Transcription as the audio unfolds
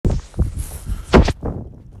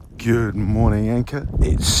Good morning, Anchor.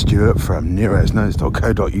 It's Stuart from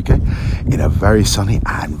nerosnotes.co.uk in a very sunny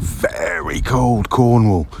and very cold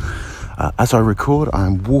Cornwall. As I record,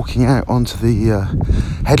 I'm walking out onto the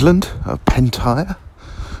headland of Pentyre.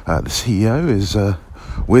 The CEO is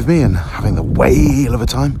with me and having the whale of a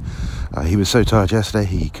time. He was so tired yesterday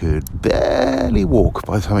he could barely walk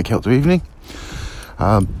by the time it came up to evening.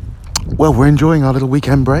 Well, we're enjoying our little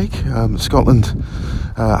weekend break. Scotland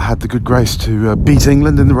had the good grace to beat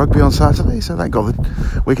England in the rugby on Saturday, so that got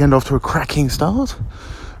the weekend off to a cracking start.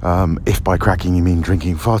 If by cracking you mean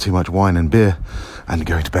drinking far too much wine and beer and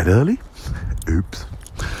going to bed early. Oops.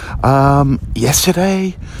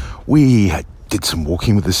 Yesterday we did some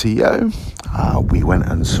walking with the CEO. We went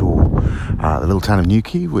and saw the little town of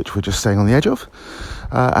Newquay, which we're just staying on the edge of.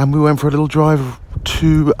 And we went for a little drive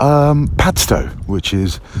to Padstow, which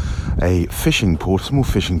is a fishing port, a small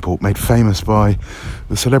fishing port made famous by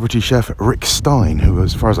the celebrity chef Rick Stein, who,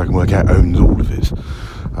 as far as I can work out, owns all of it,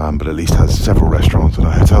 but at least has several restaurants and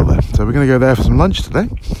a hotel there. So we're going to go there for some lunch today,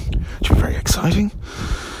 which will be very exciting.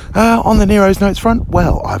 On the Nero's Notes front,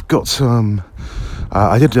 well, I've got some...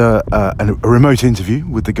 I did a remote interview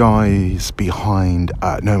with the guys behind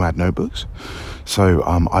Nomad Notebooks. So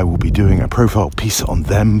I will be doing a profile piece on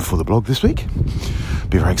them for the blog this week.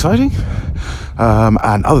 Be very exciting.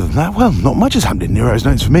 And other than that, well, not much has happened in Nero's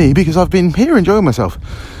Notes for me because I've been here enjoying myself.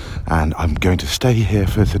 And I'm going to stay here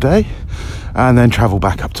for today and then travel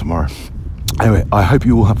back up tomorrow. Anyway, I hope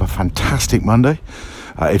you all have a fantastic Monday.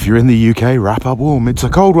 If you're in the UK, wrap up warm. It's a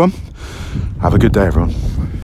cold one. Have a good day, everyone.